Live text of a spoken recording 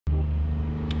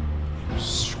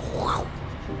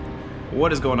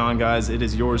What is going on, guys? It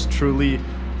is yours truly,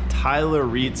 Tyler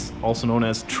Reitz, also known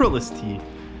as Trillis T.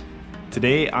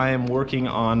 Today I am working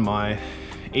on my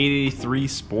 883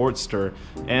 Sportster,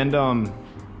 and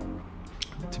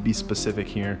to be specific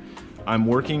here, I'm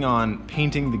working on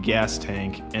painting the gas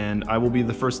tank, and I will be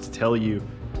the first to tell you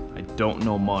I don't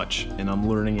know much and I'm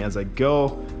learning as I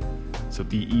go, so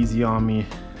be easy on me.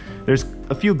 There's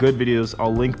a few good videos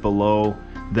I'll link below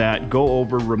that go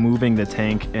over removing the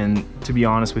tank, and to be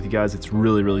honest with you guys, it's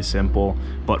really simple,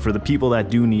 but for the people that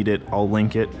do need it, I'll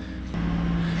link it.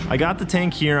 I got the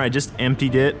tank here, I just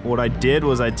emptied it. What I did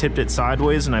was I tipped it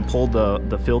sideways and I pulled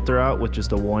the filter out with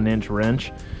just a 1-inch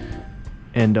wrench,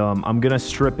 and I'm gonna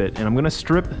strip it, and I'm gonna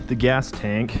strip the gas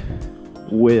tank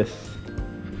with,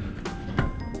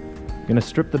 I'm gonna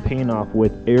strip the paint off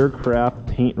with aircraft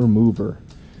paint remover.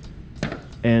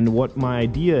 And what my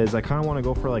idea is, I kind of want to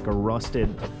go for like a rusted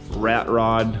rat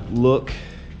rod look,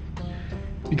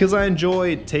 because I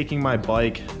enjoy taking my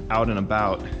bike out and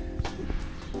about.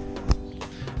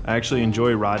 I actually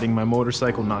enjoy riding my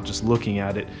motorcycle, not just looking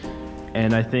at it.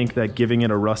 And I think that giving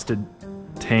it a rusted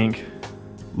tank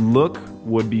look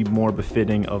would be more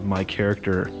befitting of my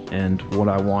character and what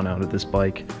I want out of this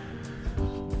bike.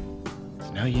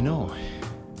 So now you know.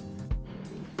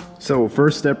 So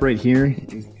first step right here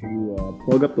is to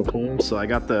plug up the hole. So I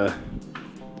got the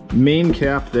main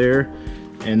cap there,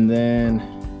 and then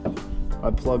I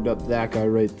plugged up that guy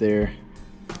right there.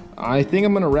 I think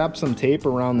I'm gonna wrap some tape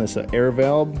around this air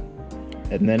valve,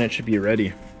 and then it should be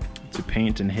ready to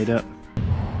paint and hit up.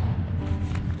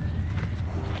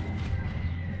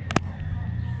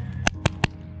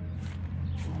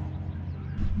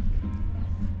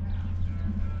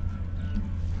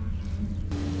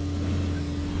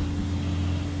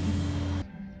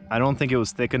 I don't think it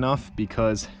was thick enough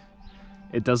because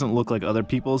it doesn't look like other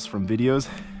people's from videos.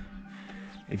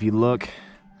 If you look,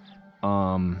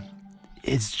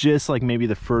 it's just like maybe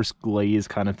the first glaze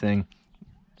kind of thing.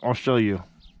 I'll show you.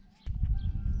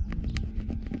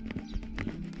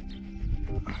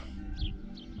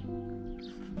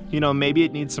 You know, maybe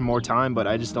it needs some more time, but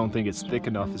I just don't think it's thick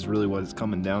enough is really what it's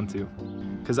coming down to.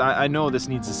 Because I know this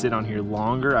needs to sit on here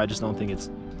longer, I just don't think it's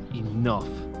enough.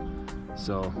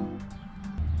 So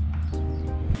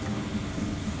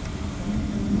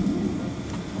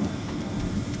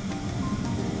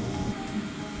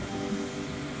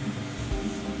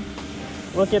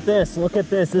look at this, look at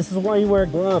this. This is why you wear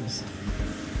gloves.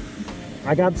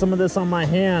 I got some of this on my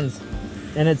hands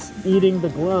and it's eating the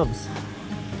gloves.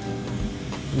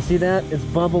 You see that? It's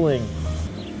bubbling.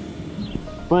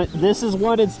 But this is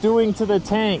what it's doing to the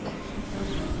tank.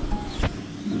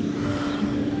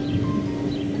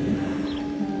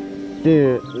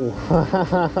 Dude,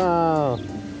 wow.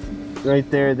 Right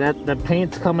there, the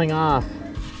paint's coming off.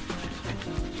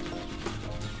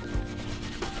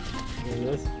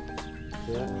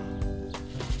 Yeah.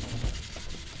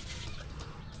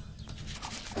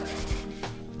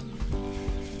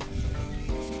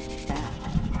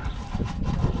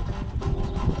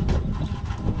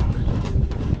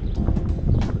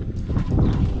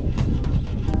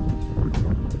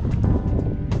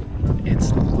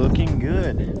 It's looking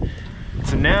good.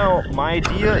 So now my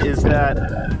idea is that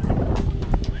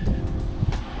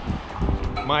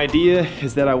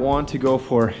I want to go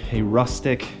for a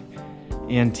rustic,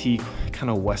 antique, kind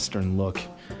of Western look.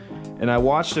 And I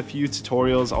watched a few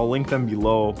tutorials, I'll link them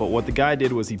below, but what the guy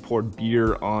did was he poured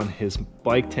beer on his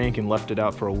bike tank and left it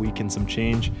out for a week and some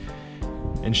change,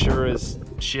 and sure as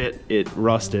shit it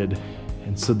rusted.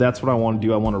 And so that's what I want to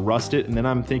do. I want to rust it, and then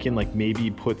I'm thinking like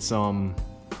maybe put some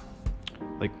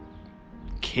like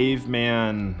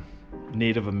caveman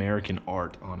Native American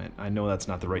art on it. I know that's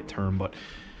not the right term, but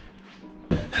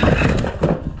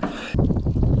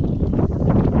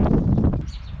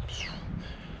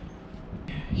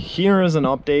here is an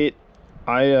update.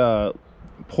 I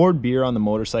poured beer on the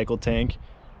motorcycle tank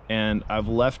and I've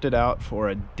left it out for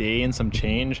a day and some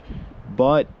change,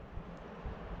 but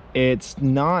it's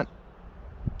not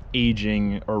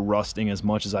aging or rusting as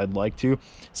much as I'd like to.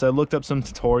 So I looked up some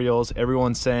tutorials.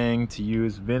 Everyone's saying to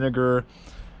use vinegar,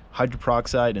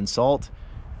 hydroperoxide, and salt,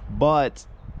 but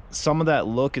some of that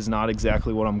look is not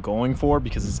exactly what I'm going for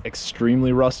because it's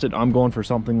extremely rusted. I'm going for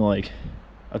something like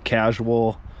a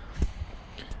casual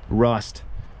rust.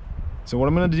 So what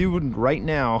I'm gonna do right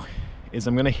now is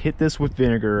I'm gonna hit this with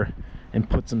vinegar and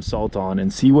put some salt on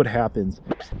and see what happens.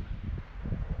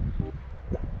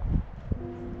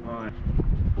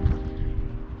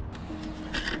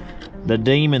 The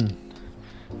demon,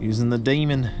 using the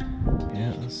demon.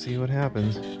 Yeah, let's see what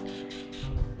happens.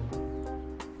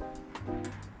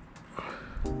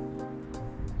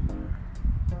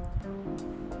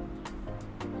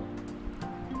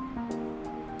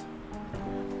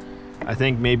 I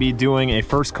think maybe doing a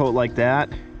first coat like that,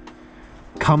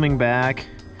 coming back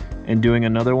and doing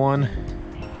another one.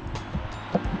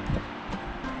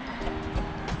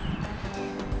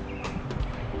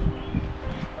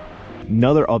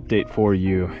 Another update for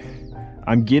you.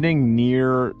 I'm getting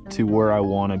near to where I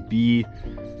want to be,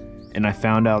 and I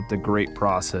found out the great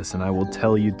process, and I will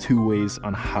tell you 2 ways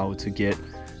on how to get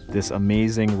this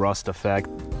amazing rust effect.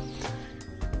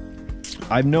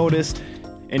 I've noticed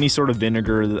any sort of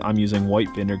vinegar that I'm using, white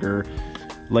vinegar,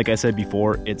 like I said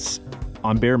before, it's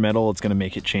on bare metal, it's gonna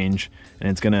make it change,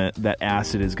 and it's gonna, that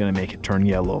acid is gonna make it turn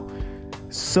yellow.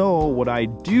 So what I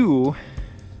do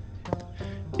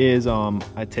is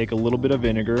I take a little bit of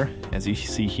vinegar, as you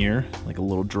see here, like a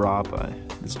little drop.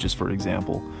 This is just for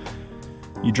example.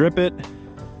 You drip it,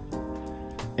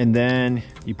 and then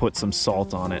you put some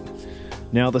salt on it.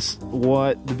 Now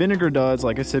what the vinegar does,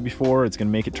 like I said before, it's gonna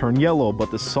make it turn yellow,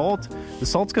 but the salt's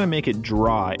gonna make it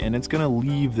dry, and it's gonna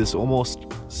leave this almost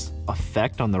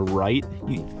effect on the right.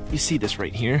 You see this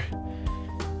right here?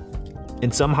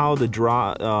 And somehow the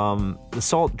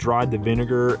salt dried the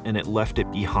vinegar and it left it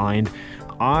behind.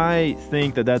 I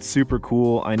think that that's super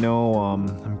cool. I know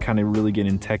I'm kind of really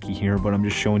getting techie here, but I'm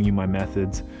just showing you my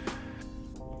methods.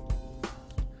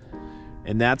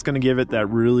 And that's gonna give it that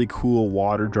really cool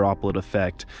water droplet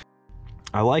effect.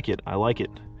 I like it, I like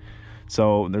it.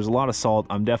 So there's a lot of salt.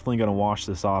 I'm definitely gonna wash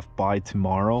this off by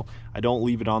tomorrow. I don't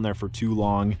leave it on there for too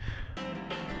long.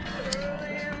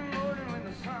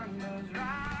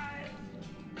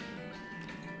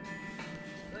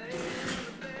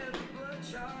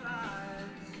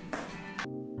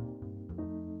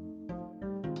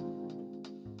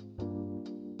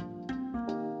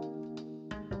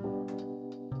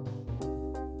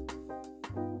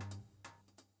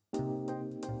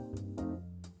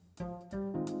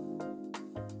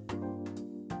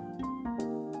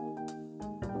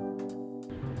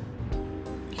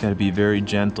 Gotta be very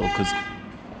gentle because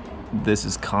this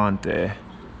is Conte,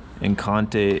 and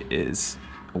Conte is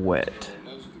wet,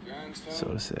 so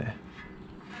to say.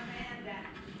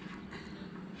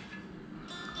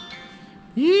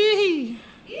 Yee!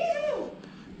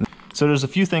 So there's a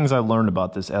few things I've learned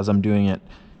about this as I'm doing it.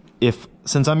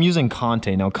 Since I'm using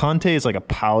Conte, now Conte is like a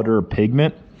powder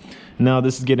pigment. Now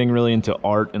this is getting really into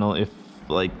art, and if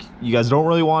like you guys don't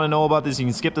really want to know about this, you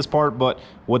can skip this part, but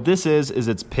what this is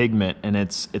it's pigment, and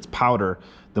it's powder.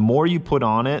 The more you put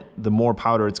on it, the more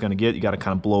powder it's going to get. You got to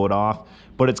kind of blow it off,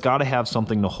 but it's got to have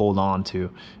something to hold on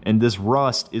to, and this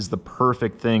rust is the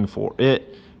perfect thing for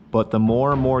it. But the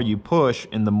more and more you push,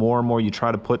 and the more you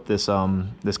try to put this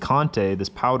this Conte, this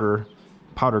powder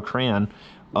crayon,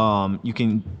 you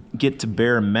can get to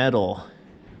bare metal,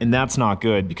 and that's not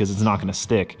good because it's not going to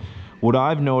stick. What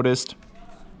I've noticed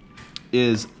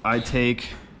is I take,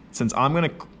 since I'm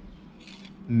gonna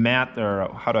matte, or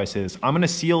how do I say this? I'm gonna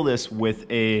seal this with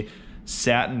a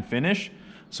satin finish.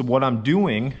 So what I'm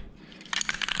doing,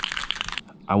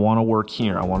 I wanna work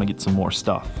here. I wanna get some more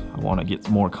stuff. I wanna get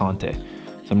more Conte. So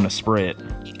I'm gonna spray it.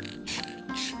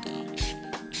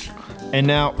 And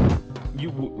now,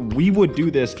 we would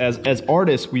do this, as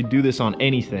artists, we do this on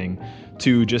anything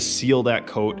to just seal that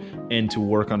coat and to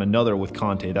work on another with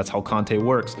Conte. That's how Conte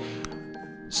works.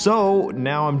 So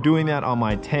now I'm doing that on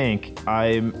my tank.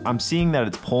 I'm seeing that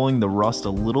it's pulling the rust a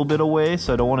little bit away,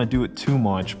 so I don't want to do it too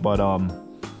much, but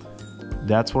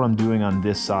that's what I'm doing on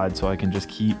this side, so I can just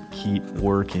keep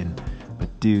working.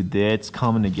 But dude, it's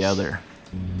coming together.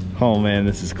 Oh man,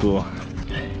 this is cool.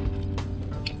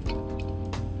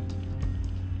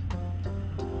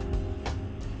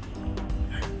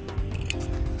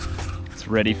 It's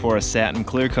ready for a satin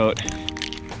clear coat.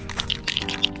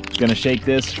 Gonna shake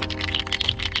this.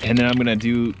 And then I'm gonna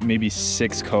do maybe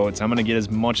 6 coats. I'm gonna get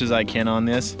as much as I can on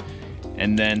this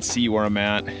and then see where I'm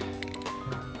at.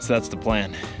 So that's the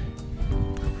plan.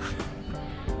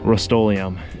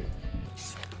 Rust-Oleum.